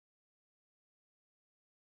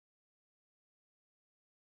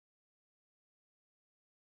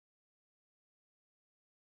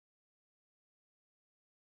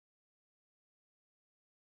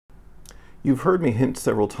You've heard me hint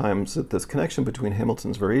several times at this connection between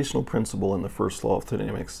Hamilton's variational principle and the first law of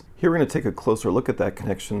thermodynamics. Here we're going to take a closer look at that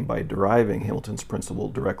connection by deriving Hamilton's principle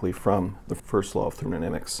directly from the first law of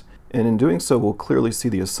thermodynamics. And in doing so, we'll clearly see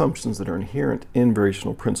the assumptions that are inherent in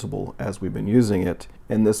variational principle as we've been using it,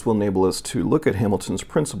 and this will enable us to look at Hamilton's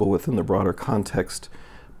principle within the broader context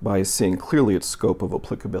by seeing clearly its scope of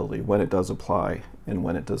applicability, when it does apply and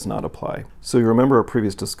when it does not apply. So you remember our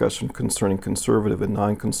previous discussion concerning conservative and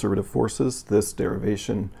non-conservative forces. This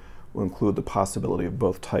derivation will include the possibility of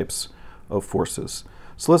both types of forces.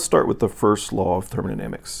 So let's start with the first law of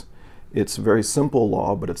thermodynamics. It's a very simple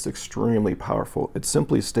law, but it's extremely powerful. It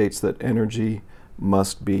simply states that energy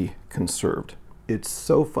must be conserved. It's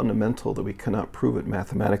so fundamental that we cannot prove it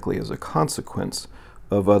mathematically as a consequence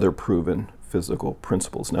of other proven physical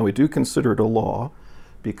principles. Now, we do consider it a law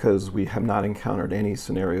because we have not encountered any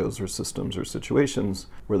scenarios or systems or situations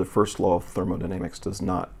where the first law of thermodynamics does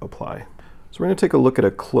not apply. So we're going to take a look at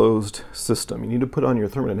a closed system. You need to put on your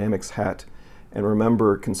thermodynamics hat and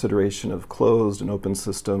remember consideration of closed and open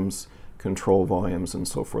systems, control volumes, and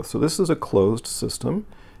so forth. So this is a closed system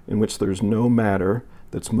in which there's no matter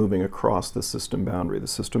that's moving across the system boundary. The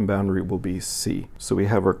system boundary will be C. So we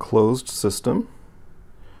have our closed system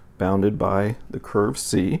bounded by the curve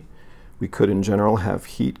C. We could in general have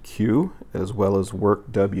heat Q as well as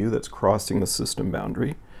work W that's crossing the system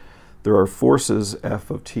boundary. There are forces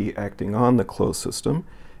F of T acting on the closed system,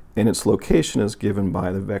 and its location is given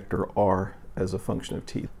by the vector R as a function of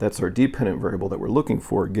T. That's our dependent variable that we're looking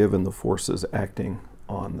for given the forces acting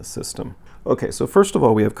on the system. Okay, so first of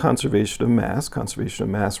all, we have conservation of mass. Conservation of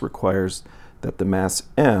mass requires that the mass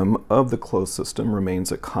m of the closed system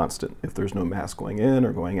remains a constant. If there's no mass going in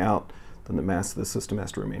or going out, then the mass of the system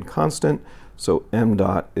has to remain constant. So m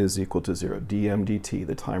dot is equal to 0. dm dt,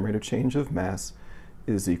 the time rate of change of mass,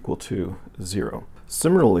 is equal to 0.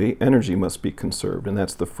 Similarly, energy must be conserved, and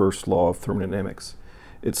that's the first law of thermodynamics.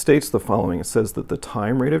 It states the following. It says that the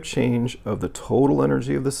time rate of change of the total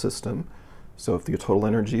energy of the system, so if the total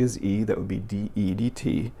energy is E, that would be dE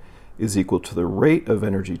dt, is equal to the rate of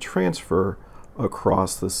energy transfer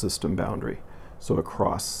across the system boundary, so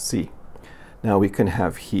across C. Now we can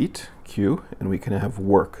have heat, Q, and we can have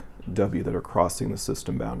work, W, that are crossing the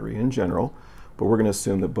system boundary in general, but we're going to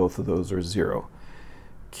assume that both of those are 0.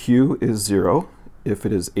 Q is 0 if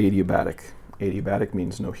it is adiabatic. Adiabatic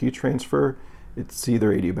means no heat transfer. It's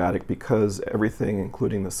either adiabatic because everything,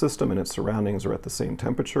 including the system and its surroundings, are at the same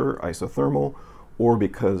temperature, isothermal, or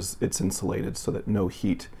because it's insulated so that no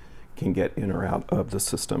heat can get in or out of the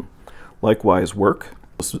system. Likewise, work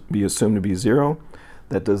will be assumed to be 0.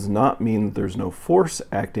 That does not mean that there's no force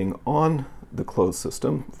acting on the closed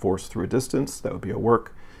system, force through a distance, that would be a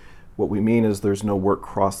work. What we mean is there's no work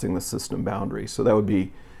crossing the system boundary. So that would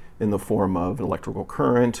be in the form of an electrical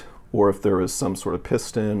current, or if there is some sort of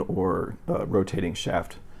piston or rotating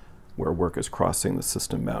shaft where work is crossing the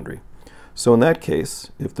system boundary. So in that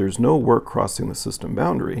case, if there's no work crossing the system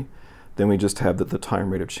boundary, then we just have that the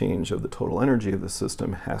time rate of change of the total energy of the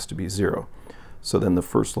system has to be 0. So then the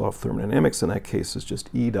first law of thermodynamics in that case is just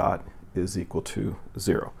E dot is equal to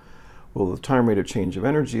 0. Well, the time rate of change of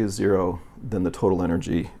energy is 0, then the total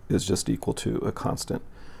energy is just equal to a constant.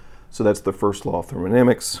 So that's the first law of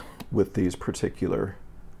thermodynamics with these particular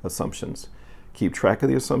assumptions. Keep track of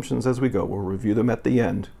the assumptions as we go. We'll review them at the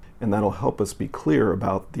end, and that'll help us be clear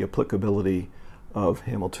about the applicability of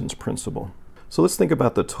Hamilton's principle. So let's think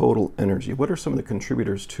about the total energy. What are some of the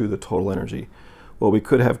contributors to the total energy? Well, we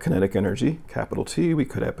could have kinetic energy, capital T. We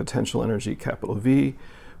could have potential energy, capital V.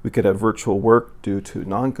 We could have virtual work due to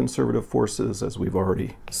non-conservative forces, as we've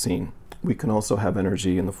already seen. We can also have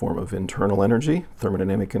energy in the form of internal energy,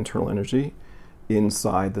 thermodynamic internal energy,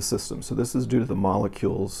 inside the system. So this is due to the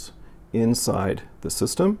molecules inside the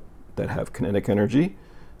system that have kinetic energy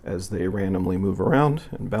as they randomly move around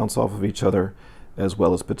and bounce off of each other, as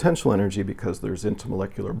well as potential energy because there's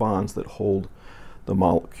intermolecular bonds that hold the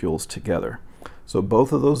molecules together. So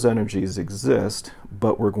both of those energies exist,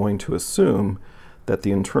 but we're going to assume that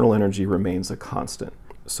the internal energy remains a constant.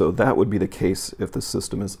 So that would be the case if the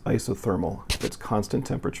system is isothermal. If it's constant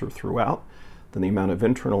temperature throughout, then the amount of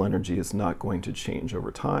internal energy is not going to change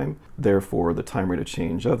over time. Therefore, the time rate of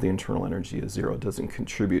change of the internal energy is 0. It doesn't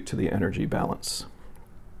contribute to the energy balance.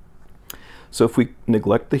 So if we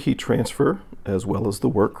neglect the heat transfer as well as the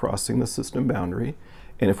work crossing the system boundary,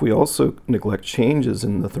 and if we also neglect changes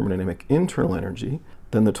in the thermodynamic internal energy,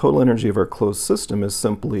 then the total energy of our closed system is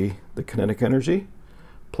simply the kinetic energy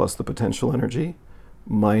plus the potential energy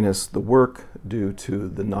minus the work due to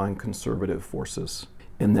the non-conservative forces.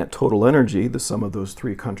 And that total energy, the sum of those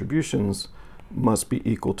three contributions, must be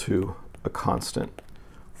equal to a constant.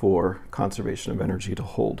 for conservation of energy to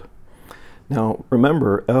hold. Now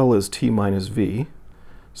remember, L is T minus V,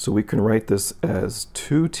 so we can write this as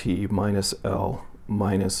 2T minus L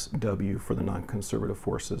minus W for the non-conservative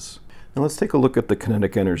forces. Now let's take a look at the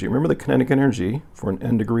kinetic energy. Remember, the kinetic energy for an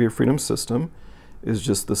n degree of freedom system is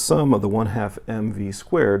just the sum of the 1/2 mv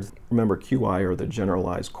squared. Remember, Qi are the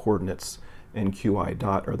generalized coordinates and Qi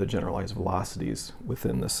dot are the generalized velocities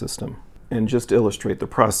within the system. And just to illustrate the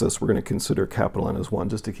process, we're going to consider capital N as 1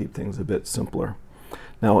 just to keep things a bit simpler.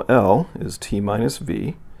 Now L is T minus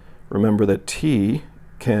V. Remember that T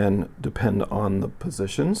can depend on the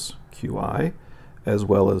positions, Qi, as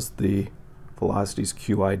well as the velocities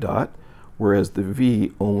Qi dot, whereas the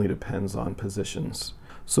V only depends on positions.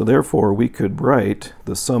 So therefore, we could write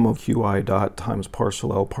the sum of Qi dot times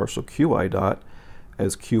partial L partial Qi dot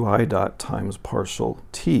as Qi dot times partial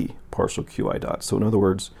T partial Qi dot. So in other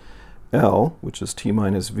words, L, which is T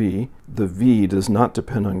minus V, the V does not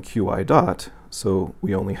depend on Qi dot, so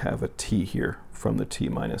we only have a T here from the T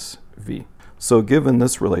minus V. So given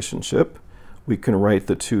this relationship, we can write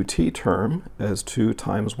the 2T term as 2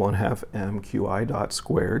 times 1/2 m Qi dot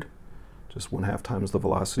squared, just 1/2 times the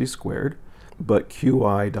velocity squared. But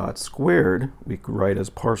Qi dot squared, we could write as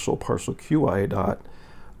partial Qi dot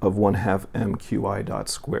of 1/2 m Qi dot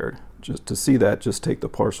squared. Just to see that, just take the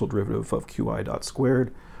partial derivative of Qi dot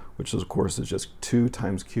squared, which of course is just 2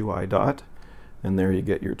 times Qi dot, and there you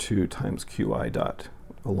get your 2 times Qi dot,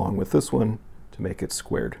 along with this one to make it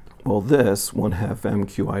squared. Well, this 1/2 m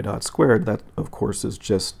Qi dot squared, that of course is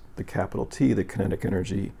just the capital T, the kinetic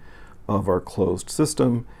energy of our closed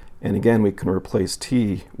system. And again, we can replace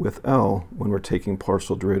T with L when we're taking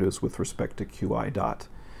partial derivatives with respect to Qi dot,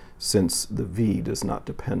 since the V does not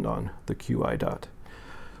depend on the Qi dot.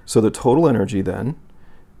 So the total energy then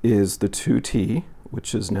is the 2T,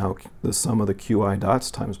 which is now the sum of the Qi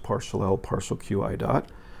dots times partial L partial Qi dot,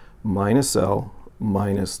 minus L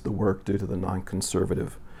minus the work due to the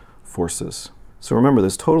non-conservative forces. So remember,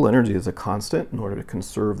 this total energy is a constant in order to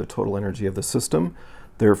conserve the total energy of the system.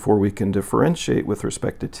 Therefore, we can differentiate with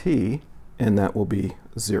respect to T, and that will be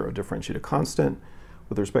 0. Differentiate a constant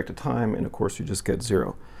with respect to time, and of course you just get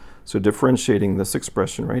 0. So differentiating this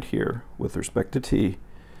expression right here with respect to T,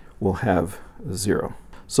 we'll have 0.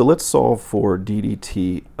 So let's solve for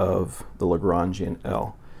ddt of the Lagrangian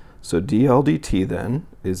L. So dl dt then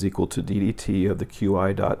is equal to ddt of the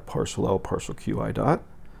Qi dot partial L partial Qi dot,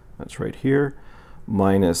 that's right here,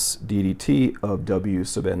 minus ddt of W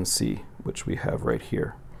sub nc, which we have right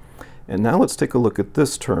here. And now let's take a look at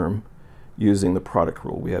this term using the product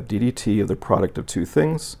rule. We have ddt of the product of two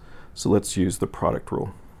things, so let's use the product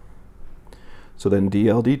rule. So then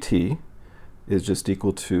dl dt is just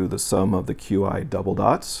equal to the sum of the Qi double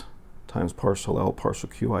dots times partial L partial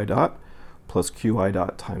Qi dot plus Qi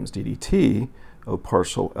dot times ddt of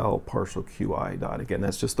partial L partial Qi dot. Again,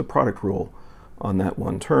 that's just the product rule on that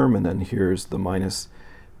one term, and then here's the minus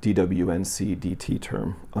dWnc dt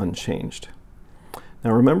term unchanged.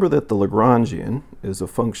 Now remember that the Lagrangian is a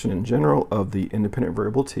function in general of the independent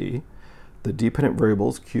variable t, the dependent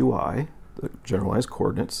variables Qi, the generalized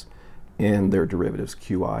coordinates, and their derivatives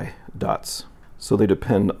Qi dots. So they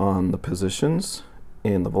depend on the positions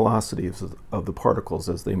and the velocities of the particles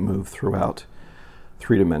as they move throughout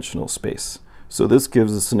three-dimensional space. So this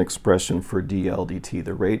gives us an expression for dl dt,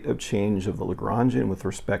 the rate of change of the Lagrangian with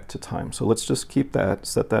respect to time. So let's just keep that,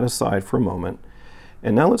 set that aside for a moment.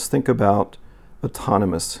 And now let's think about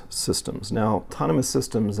autonomous systems. Now, autonomous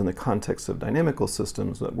systems in the context of dynamical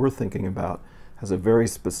systems that we're thinking about has a very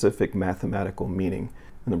specific mathematical meaning.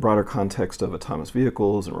 In the broader context of autonomous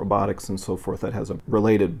vehicles and robotics and so forth, that has a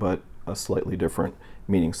related but a slightly different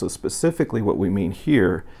meaning. So specifically what we mean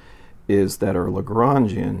here is that our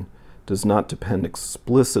Lagrangian does not depend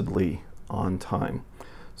explicitly on time.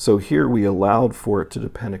 So here we allowed for it to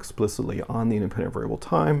depend explicitly on the independent variable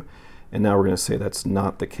time, and now we're going to say that's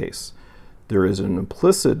not the case. There is an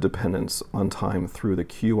implicit dependence on time through the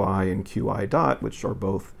Qi and Qi dot, which are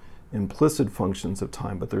both implicit functions of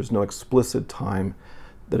time, but there's no explicit time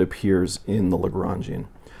that appears in the Lagrangian.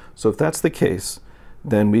 So if that's the case,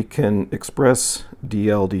 then we can express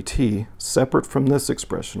dl dt separate from this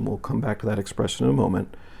expression. We'll come back to that expression in a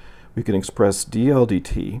moment. We can express dl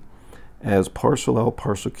dt as partial L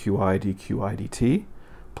partial Qi dQi dt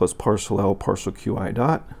plus partial L partial Qi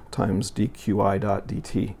dot times dQi dot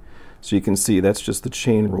dt. So you can see that's just the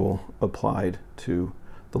chain rule applied to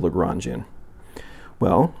the Lagrangian.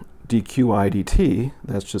 Well, dQi dt,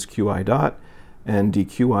 that's just Qi dot, and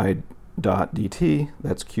dQi dot dt,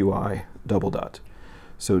 that's Qi double dot.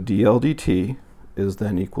 So dl dt is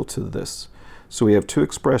then equal to this. So we have two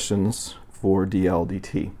expressions for dl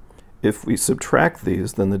dt. If we subtract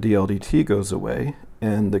these, then the dl dt goes away,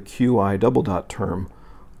 and the qi double dot term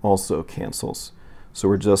also cancels. So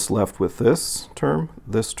we're just left with this term,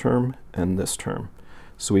 and this term.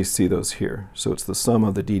 So we see those here. So it's the sum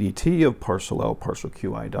of the ddt of partial L partial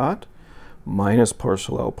qi dot minus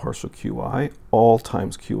partial L partial qi all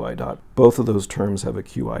times qi dot. Both of those terms have a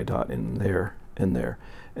qi dot in there and there.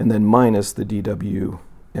 And then minus the dw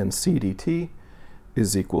and c dt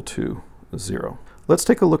is equal to 0. Let's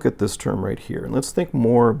take a look at this term right here, and let's think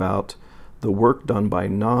more about the work done by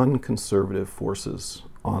non-conservative forces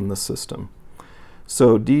on the system.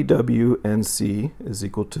 So dw/c is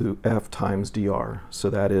equal to F times dr. So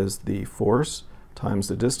that is the force times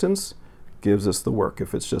the distance gives us the work.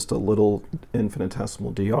 If it's just a little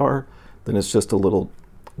infinitesimal dr, then it's just a little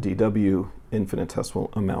dw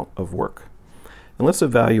infinitesimal amount of work. And let's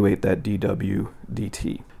evaluate that dw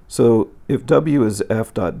dt. So if w is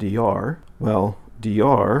F dot dr, well,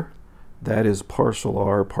 dr, that is partial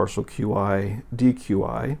r partial qi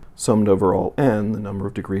dqi, summed over all n, the number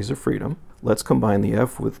of degrees of freedom. Let's combine the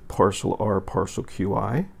F with partial r partial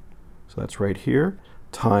qi, so that's right here,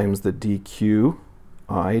 times the dqi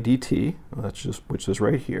dt, which is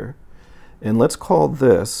right here. And let's call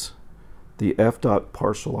this the F dot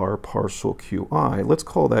partial r partial qi. Let's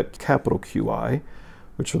call that capital Qi,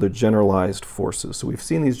 which are the generalized forces. So we've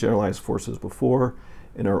seen these generalized forces before.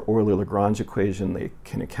 In our Euler-Lagrange equation, they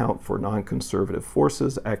can account for non-conservative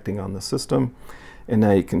forces acting on the system. And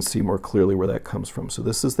now you can see more clearly where that comes from. So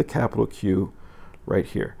this is the capital Q right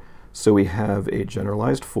here. So we have a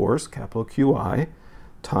generalized force, capital Qi,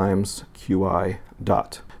 times Qi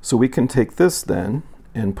dot. So we can take this then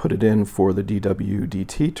and put it in for the dw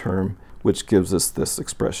dt term, which gives us this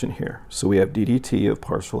expression here. So we have ddt of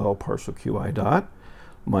partial L partial Qi dot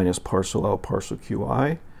minus partial L partial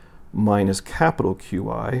Qi minus capital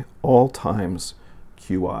Qi all times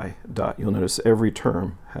Qi dot. You'll notice every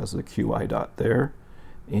term has a Qi dot there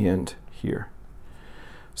and here.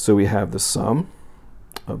 So we have the sum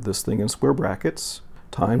of this thing in square brackets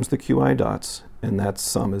times the Qi dots, and that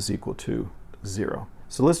sum is equal to 0.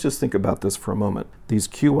 So let's just think about this for a moment. These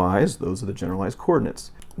Qi's, those are the generalized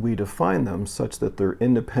coordinates. We define them such that they're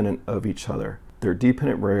independent of each other. They're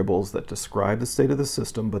dependent variables that describe the state of the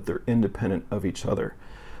system, but they're independent of each other.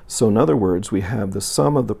 So in other words, we have the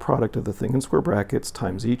sum of the product of the thing in square brackets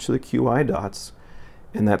times each of the Qi dots,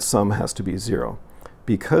 and that sum has to be 0.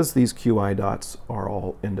 Because these Qi dots are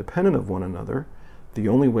all independent of one another, the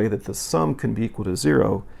only way that the sum can be equal to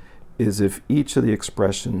 0 is if each of the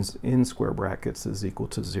expressions in square brackets is equal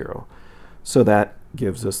to 0. So that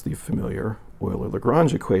gives us the familiar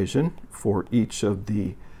Euler-Lagrange equation for each of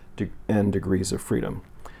the n degrees of freedom.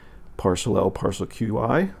 Partial L partial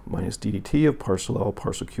Qi minus ddt of partial L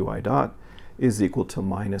partial Qi dot is equal to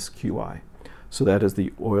minus Qi. So that is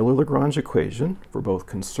the Euler-Lagrange equation for both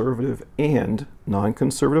conservative and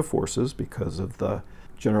non-conservative forces because of the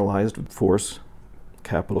generalized force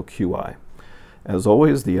capital Qi. As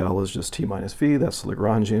always, the L is just T minus V, that's the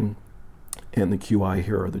Lagrangian, and the Qi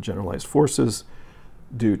here are the generalized forces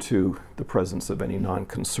due to the presence of any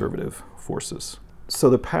non-conservative forces. So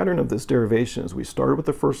the pattern of this derivation is we started with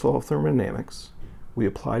the first law of thermodynamics, we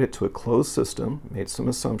applied it to a closed system, made some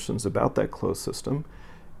assumptions about that closed system,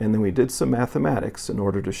 and then we did some mathematics in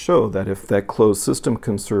order to show that if that closed system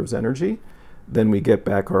conserves energy, then we get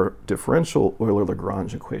back our differential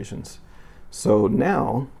Euler-Lagrange equations. So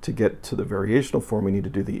now, to get to the variational form, we need to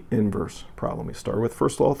do the inverse problem. We start with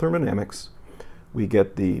first law of thermodynamics, we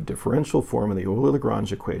get the differential form of the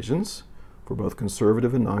Euler-Lagrange equations for both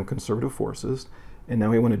conservative and non-conservative forces, and now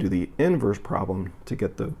we want to do the inverse problem to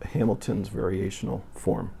get the Hamilton's variational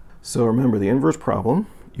form. So remember the inverse problem,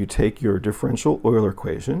 you take your differential Euler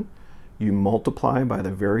equation, you multiply by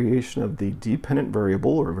the variation of the dependent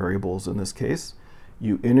variable, or variables in this case,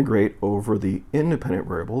 you integrate over the independent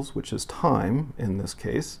variables, which is time in this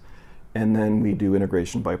case, and then we do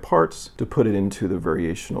integration by parts to put it into the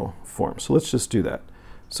variational form. So let's just do that.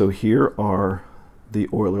 So here are the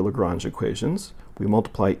Euler-Lagrange equations. We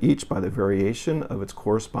multiply each by the variation of its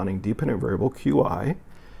corresponding dependent variable Qi,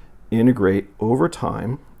 integrate over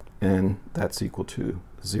time, and that's equal to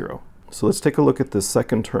 0. So let's take a look at this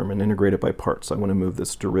second term and integrate it by parts. I want to move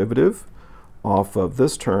this derivative off of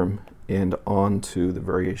this term and onto the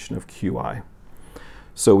variation of Qi.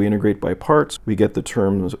 So we integrate by parts. We get the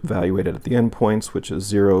terms evaluated at the endpoints, which is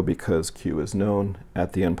 0 because Q is known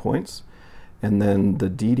at the endpoints. And then the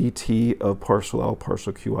ddt of partial L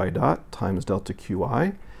partial Qi dot times delta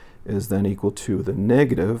Qi is then equal to the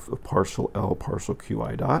negative of partial L partial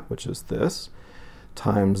Qi dot, which is this,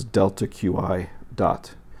 times delta Qi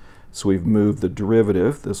dot. So we've moved the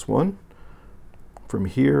derivative, this one, from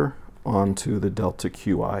here onto the delta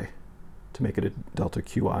Qi to make it a delta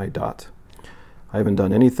Qi dot. I haven't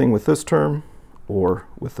done anything with this term or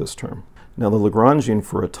with this term. Now the Lagrangian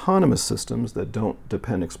for autonomous systems that don't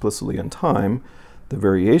depend explicitly on time, the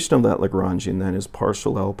variation of that Lagrangian then is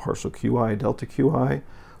partial L partial Qi delta Qi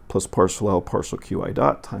plus partial L partial Qi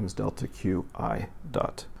dot times delta Qi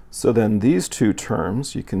dot. So then these two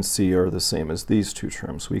terms you can see are the same as these two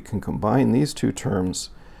terms. We can combine these two terms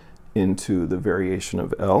into the variation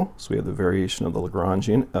of L. So we have the variation of the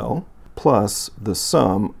Lagrangian L plus the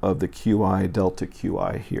sum of the Qi delta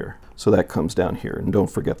Qi here. So that comes down here, and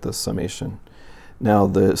don't forget the summation. Now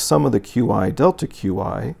the sum of the Qi delta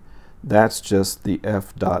Qi, that's just the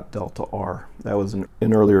F dot delta R. That was an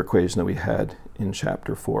earlier equation that we had in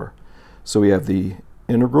chapter 4. So we have the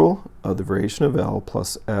integral of the variation of L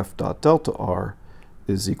plus F dot delta R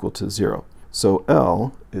is equal to 0. So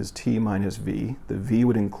L is T minus V. The V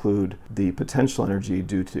would include the potential energy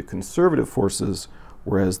due to conservative forces,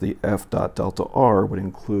 whereas the F dot delta R would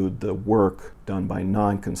include the work done by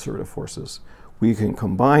non-conservative forces. We can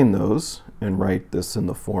combine those and write this in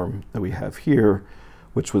the form that we have here,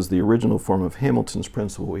 which was the original form of Hamilton's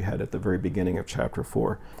principle we had at the very beginning of chapter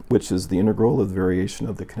 4, which is the integral of the variation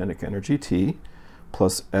of the kinetic energy T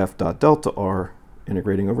plus F dot delta R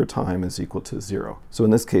integrating over time is equal to 0. So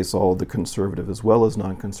in this case, all of the conservative as well as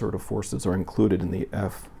non-conservative forces are included in the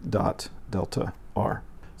F dot delta R.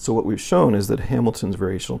 So what we've shown is that Hamilton's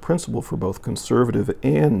variational principle for both conservative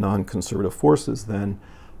and non-conservative forces then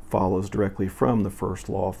follows directly from the first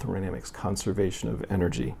law of thermodynamics, conservation of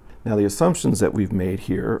energy. Now the assumptions that we've made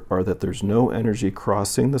here are that there's no energy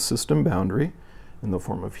crossing the system boundary in the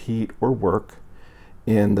form of heat or work,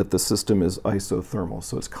 and that the system is isothermal,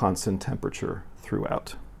 so it's constant temperature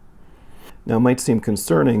throughout. Now it might seem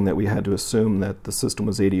concerning that we had to assume that the system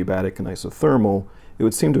was adiabatic and isothermal. It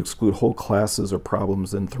would seem to exclude whole classes of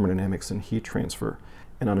problems in thermodynamics and heat transfer.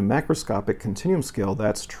 And on a macroscopic continuum scale,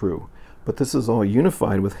 that's true. But this is all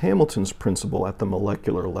unified with Hamilton's principle at the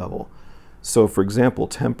molecular level. So for example,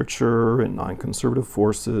 temperature and non-conservative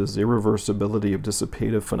forces, irreversibility of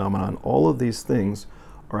dissipative phenomenon, all of these things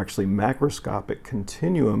are actually macroscopic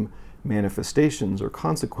continuum manifestations or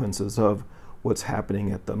consequences of what's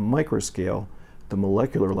happening at the microscale, the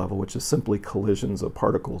molecular level, which is simply collisions of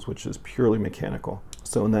particles, which is purely mechanical.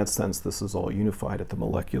 So in that sense, this is all unified at the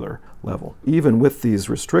molecular level. Even with these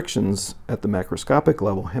restrictions at the macroscopic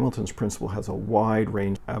level, Hamilton's principle has a wide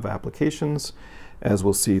range of applications, as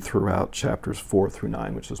we'll see throughout chapters 4 through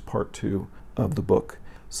 9, which is part 2 of the book.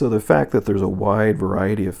 So the fact that there's a wide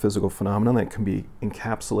variety of physical phenomena that can be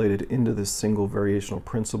encapsulated into this single variational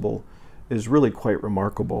principle is really quite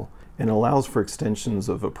remarkable and allows for extensions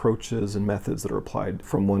of approaches and methods that are applied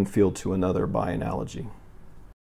from one field to another by analogy.